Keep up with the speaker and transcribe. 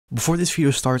Before this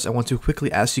video starts, I want to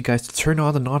quickly ask you guys to turn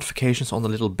on the notifications on the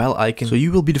little bell icon so you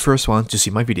will be the first one to see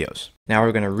my videos. Now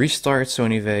we're gonna restart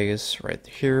Sony Vegas right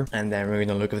here, and then we're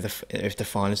gonna look if the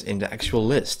font is in the actual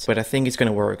list. But I think it's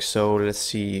gonna work, so let's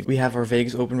see. We have our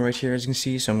Vegas open right here, as you can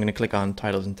see, so I'm gonna click on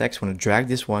titles and text. I'm gonna drag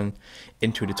this one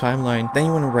into the timeline. Then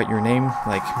you wanna write your name,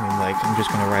 like I'm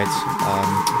just gonna write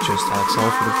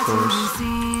JustAlexHalford, of course.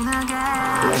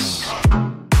 Yes.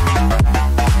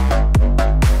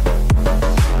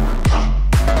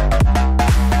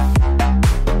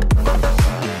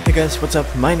 Hey guys, what's up?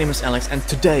 My name is Alex, and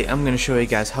today I'm going to show you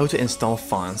guys how to install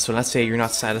fonts. So let's say you're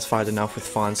not satisfied enough with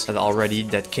fonts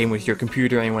that came with your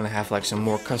computer and you want to have like some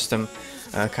more custom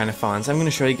kind of fonts. I'm going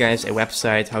to show you guys a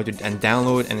website how to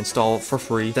download and install for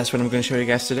free. That's what I'm going to show you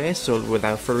guys today. So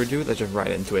without further ado, let's just right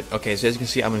into it. Okay, so as you can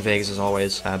see, I'm in Vegas as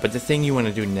always. But the thing you want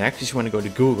to do next is you want to go to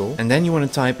Google, and then you want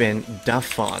to type in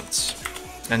DaFonts.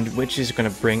 And which is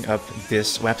going to bring up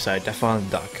this website,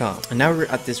 dafont.com. And now we're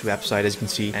at this website, as you can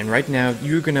see, and right now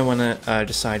you're going to want to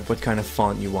decide what kind of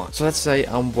font you want. So let's say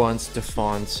I want the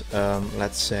font,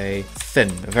 let's say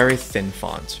thin, a very thin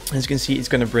font. As you can see, it's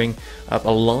going to bring up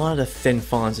a lot of thin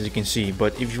fonts, as you can see.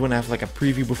 But if you want to have like a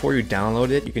preview before you download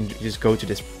it, you can just go to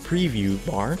this preview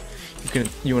bar.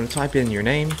 You want to type in your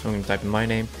name. I'm going to type in my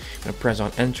name. I'm going to press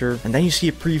on enter, and then you see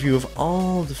a preview of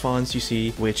all the fonts you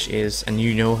see, and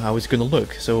you know how it's going to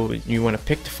look. So you want to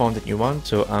pick the font that you want.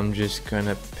 So I'm just going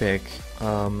to pick,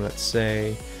 let's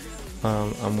say,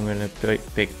 I'm going to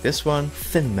pick this one,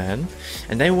 Thin Man.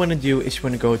 And then what you want to do is you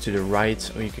want to go to the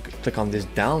right, or you can click on this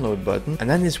download button, and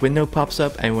then this window pops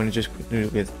up, and you want to just do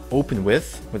it open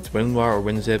with WinRAR or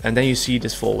WinZip, and then you see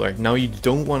this folder. Now you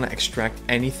don't want to extract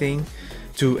anything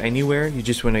to anywhere. You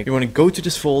just want to go to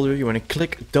this folder. You want to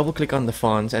double click on the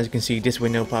fonts. As you can see, this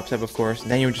window pops up, of course.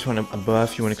 Then you just want to want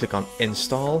to click on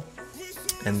install,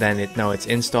 and then now it's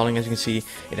installing. As you can see,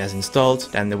 it has installed.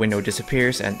 Then the window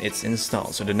disappears and it's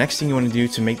installed. So the next thing you want to do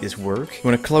to make this work, you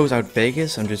want to close out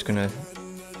Vegas. I'm just gonna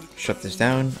shut this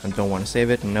down. I don't want to save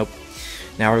it. Nope.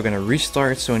 Now we're gonna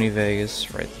restart Sony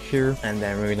Vegas right here, and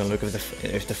then we're gonna look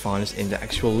if the font is in the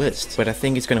actual list. But I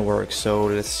think it's gonna work, so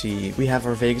let's see. We have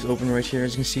our Vegas open right here,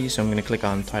 as you can see, so I'm gonna click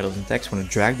on titles and text. I'm gonna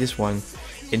drag this one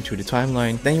into the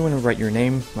timeline. Then you want to write your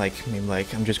name, like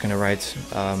I'm just gonna write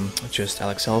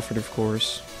JustAlexHalford, of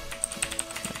course,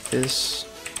 like this.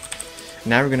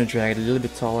 Now we're gonna drag it a little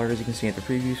bit taller, as you can see at the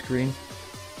preview screen,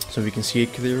 so we can see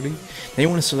it clearly. Then you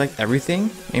want to select everything,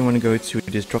 and you want to go to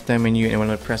this drop down menu, and you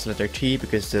want to press letter T,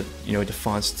 because the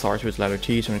font starts with letter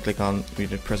T. So I'm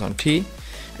gonna press on T,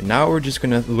 and now we're just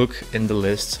gonna look in the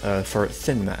list for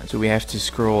Thin Man. So we have to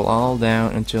scroll all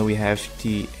down until we have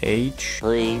TH.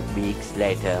 3 weeks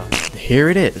later. Here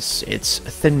it is. It's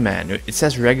Thin Man. It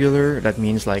says regular, that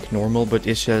means like normal, but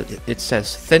it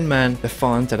says Thin Man. The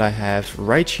font that I have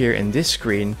right here in this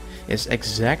screen is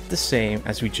exact the same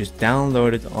as we just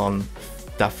downloaded on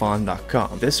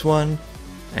dafont.com. This one,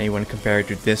 and you want to compare it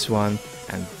to this one,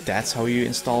 and that's how you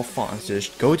install fonts.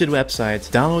 Just go to the website,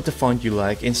 download the font you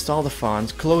like, install the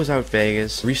font, close out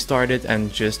Vegas, restart it,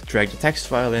 and just drag the text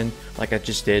file in like I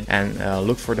just did, and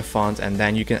look for the font, and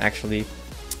then you can actually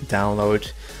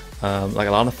download like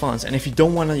a lot of fonts. And if you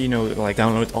don't want to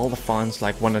download all the fonts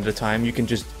like one at a time, you can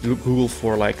just Google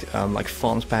for like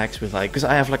font packs with because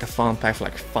I have like a font pack for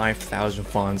like 5,000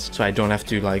 fonts, so I don't have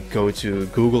to like go to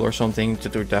Google or something to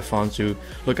do that font to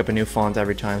look up a new font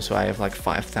every time. So I have like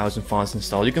 5,000 fonts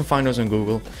installed. You can find those on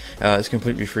Google. It's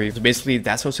completely free. So basically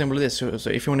that's how simple it is. So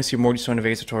if you want to see more Sony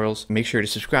Vegas tutorials, make sure to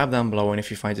subscribe down below, and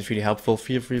if you find this video helpful,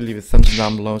 feel free to leave a thumbs up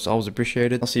down below. It's always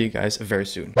appreciated. I'll see you guys very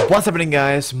soon. What's happening,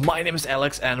 guys? My name is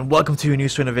Alex, and welcome to a new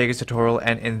Sony Vegas tutorial.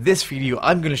 And in this video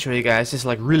I'm going to show you guys, this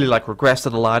is really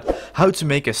requested a lot, how to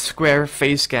make a square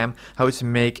face cam, how to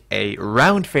make a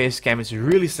round face cam. It's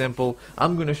really simple.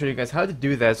 I'm going to show you guys how to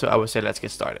do that, so I would say let's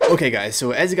get started. Okay guys,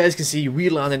 so as you guys can see, we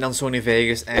landed on Sony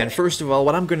Vegas, and first of all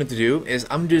what I'm going to do is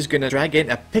I'm just going to drag in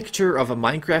a picture of a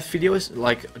Minecraft video,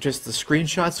 like just a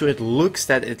screenshot, so it looks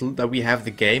that we have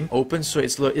the game open, so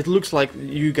it looks like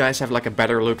you guys have like a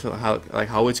better look at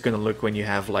how it's going to look when you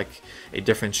have like a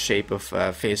different shape of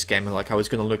face cam, like how it's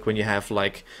gonna look when you have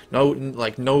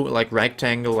no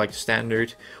rectangle like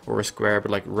standard or a square,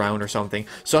 but like round or something.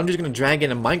 So I'm just gonna drag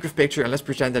in a Minecraft picture, and let's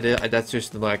pretend that that's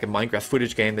just like a Minecraft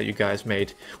footage game that you guys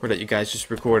made, or that you guys just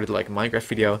recorded like a Minecraft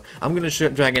video. I'm gonna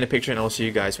drag in a picture, and I'll see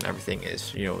you guys when everything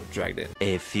is dragged in.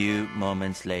 A few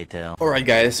moments later. Alright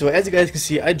guys, so as you guys can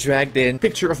see, I dragged in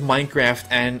picture of Minecraft,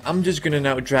 and I'm just gonna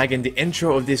now drag in the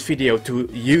intro of this video to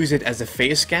use it as a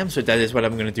face cam. So that is what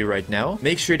I'm gonna do right now. now,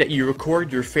 make sure that you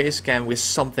record your face cam with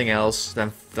something else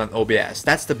than OBS.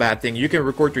 That's the bad thing. You can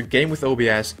record your game with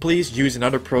OBS. Please use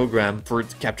another program for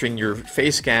capturing your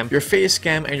face cam. Your face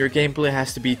cam and your gameplay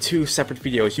has to be two separate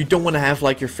videos. You don't want to have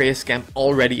like your face cam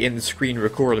already in the screen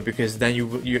recorder, because then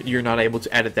you're not able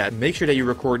to edit that. Make sure that you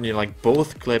record like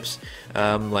both clips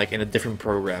like in a different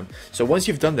program. So once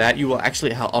you've done that, you will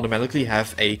actually automatically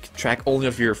have a track only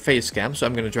of your face cam. So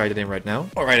I'm going to try that in right now.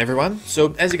 Alright everyone,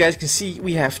 so as you guys can see,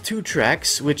 we have two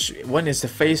tracks, which one is the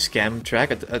face cam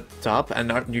track at the top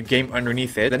and your game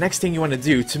underneath it. The next thing you want to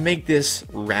do to make this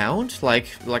round, like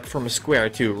from a square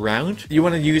to round, you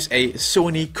want to use a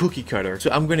Sony cookie cutter.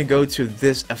 So I'm going to go to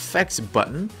this effects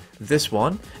button, this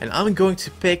one, and I'm going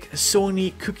to pick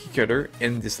Sony cookie cutter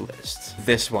in this list.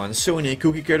 This one, Sony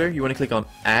cookie cutter. You want to click on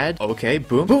add. Okay,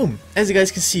 boom, boom. As you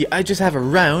guys can see, I just have a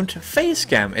round face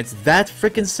cam. It's that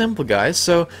freaking simple, guys.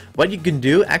 So what you can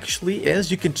do actually is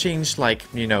you can change, like,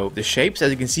 you know, the shapes. As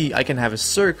you can see, I can have a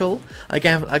circle. I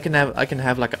can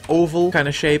have like an oval kind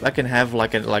of shape. I can have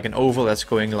like an oval that's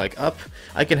going like up.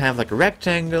 I can have like a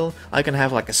rectangle. I can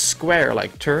have like a square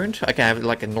like turned. I can have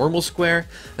like a normal square,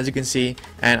 as you can see,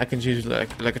 and I can use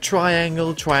like a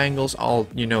triangle. Triangles all,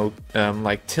 you know,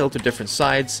 like tilt to different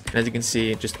sides, and as you can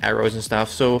see, just arrows and stuff.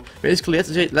 So basically,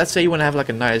 let's say you want to have like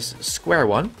a nice square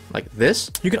one like this.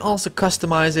 You can also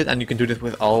customize it, and you can do this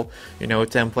with all, you know,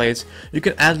 templates. You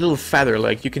can add a little feather,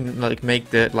 like you can like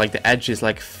make the edges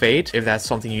like fade if that's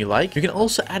something you like. You can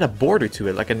also add a border to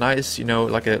it, like a nice, you know,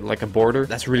 like a border.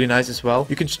 That's really nice as well.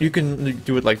 You can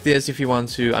do it like this if you want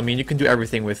to. I mean, you can do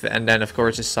everything with it. And then of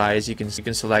course the size, you can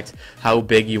select how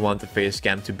big you want the face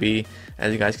cam to be.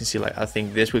 As you guys can see, like, I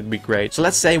think this would be great. So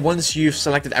let's say once you've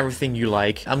selected everything you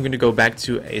like, I'm gonna go back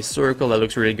to a circle that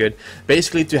looks really good.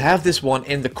 Basically, to have this one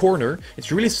in the corner,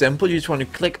 it's really simple. You just want to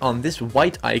click on this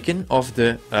white icon of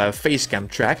the face cam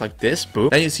track like this, boom.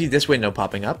 Then you see this window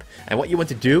popping up, and what you want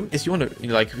to do is you want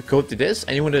to like go to this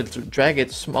and you want to drag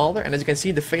it smaller, and as you can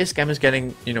see, the face cam is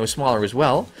getting, you know, smaller as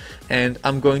well. And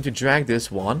I'm going to drag this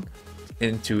one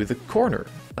into the corner.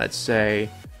 Let's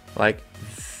say like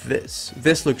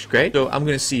this looks great. So I'm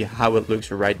gonna see how it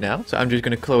looks right now. So I'm just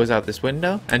gonna close out this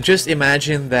window and just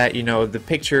imagine that, you know, the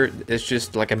picture is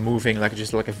just like a moving, like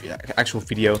just like a actual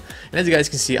video. And as you guys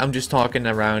can see, I'm just talking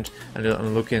around and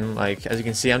I'm looking, like, as you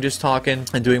can see, I'm just talking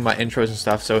and doing my intros and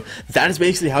stuff. So that is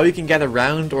basically how you can get a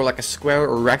round or like a square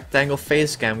or rectangle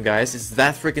face cam, guys. It's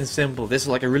that freaking simple. This is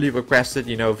like a really requested,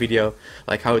 you know, video,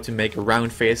 like how to make a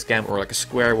round face cam or like a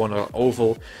square one or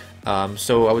oval.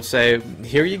 So I would say,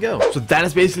 here you go. So that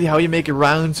is basically how you make a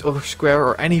round or square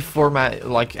or any format,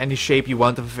 like any shape you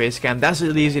want of a face cam. That's how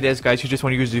easy it is, guys. You just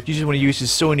want to use the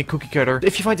Sony cookie cutter.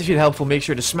 If you find this video helpful, make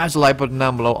sure to smash the like button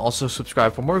down below. Also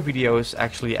subscribe for more videos,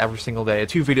 actually every single day,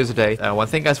 2 videos a day. Well,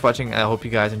 thank you guys for watching. I hope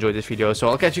you guys enjoyed this video. So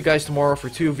I'll catch you guys tomorrow for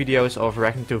 2 videos of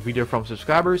reacting to a video from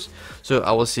subscribers. So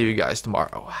I will see you guys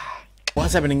tomorrow.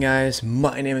 What's happening, guys?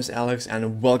 My name is Alex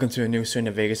and welcome to a new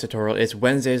Sony Vegas tutorial. It's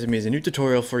Wednesdays, it means a new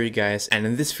tutorial for you guys, and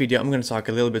in this video I'm going to talk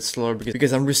a little bit slower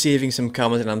because I'm receiving some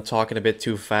comments and I'm talking a bit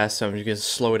too fast, so I'm just going to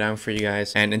slow down for you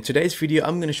guys. And in today's video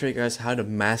I'm going to show you guys how to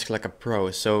mask like a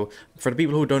pro. So for the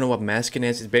people who don't know what masking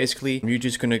is, it's basically you're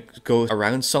just going to go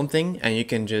around something and you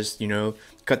can just, you know,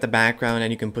 cut the background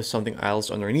and you can put something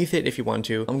else underneath it if you want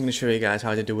to. I'm going to show you guys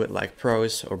how to do it like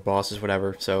pros or bosses,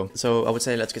 whatever. So I would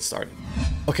say let's get started.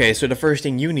 Okay, so the first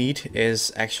thing you need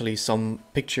is actually some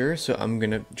picture. So I'm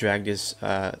going to drag this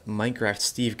Minecraft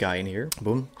Steve guy in here.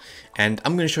 Boom. And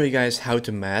I'm going to show you guys how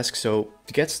to mask. So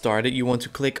to get started, you want to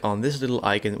click on this little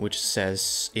icon which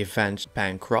says event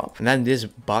pan crop, and then this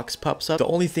box pops up. The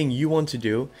only thing you want to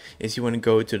do is you want to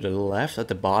go to the left at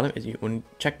the bottom and you want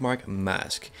to check mark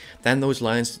mask. Then those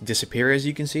lines disappear, as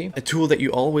you can see. A tool that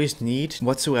you always need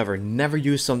whatsoever. Never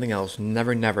use something else.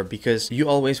 Never, because you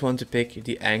always want to pick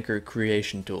the anchor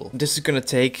creation tool. This is going to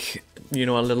take, you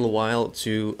know, a little while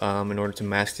to in order to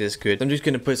mask this good. I'm just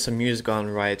going to put some music on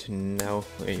right now,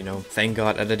 you know, thank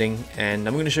God editing. And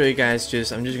I'm going to show you guys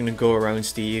I'm just going to go around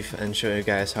Steve and show you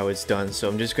guys how it's done. So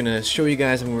I'm just going to show you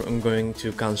guys, I'm going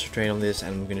to concentrate on this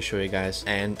and I'm going to show you guys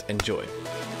and enjoy.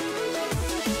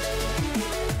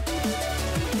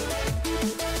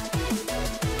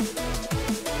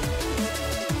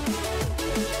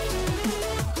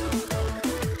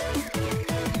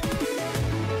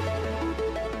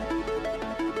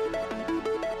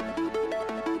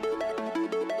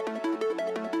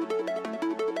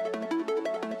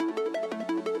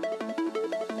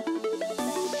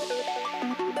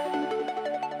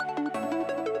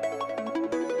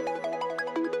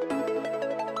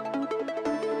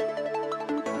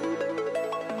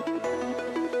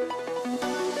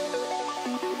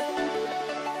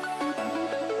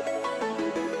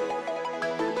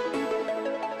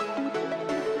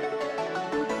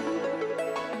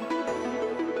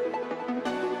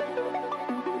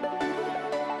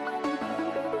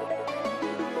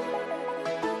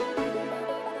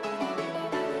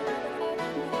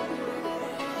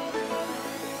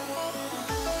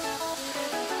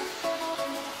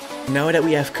 Now that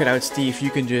we have cut out Steve, you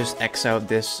can just X out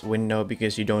this window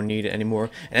because you don't need it anymore.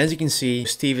 And as you can see,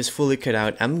 Steve is fully cut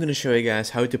out. I'm going to show you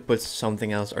guys how to put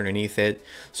something else underneath it.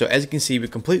 So as you can see, we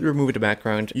completely removed the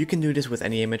background. You can do this with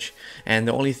any image. And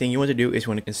the only thing you want to do is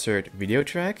want to insert video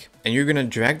track. And you're going to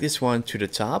drag this one to the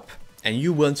top. And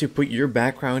you want to put your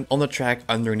background on the track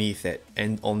underneath it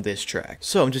and on this track.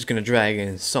 So I'm just going to drag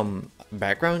in some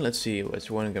background. Let's see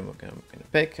which one I'm gonna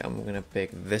pick. I'm gonna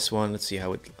pick this one. Let's see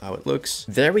how it looks.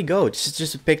 There we go. This is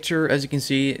just a picture. As you can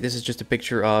see, this is just a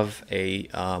picture of a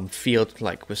field,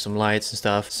 like with some lights and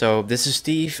stuff. So this is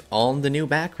Steve on the new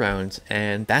background,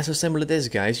 and that's how simple it is,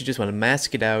 guys. You just want to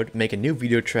mask it out, make a new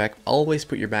video track. Always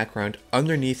put your background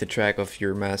underneath the track of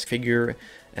your mask figure,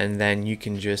 and then you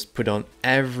can just put on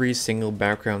every single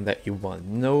background that you want,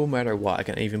 no matter what. I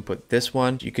can even put this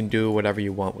one. You can do whatever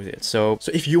you want with it. So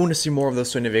if you want to see more of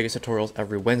those Sony Vegas tutorials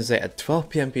every Wednesday at 12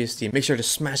 p.m. PST, make sure to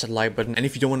smash that like button. And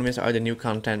if you don't want to miss out on the new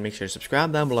content, make sure to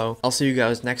subscribe down below. I'll see you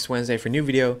guys next Wednesday for a new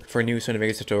video, for a new Sony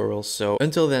Vegas tutorials. So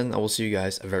until then, I will see you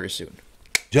guys very soon.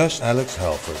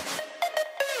 JustAlexHalford.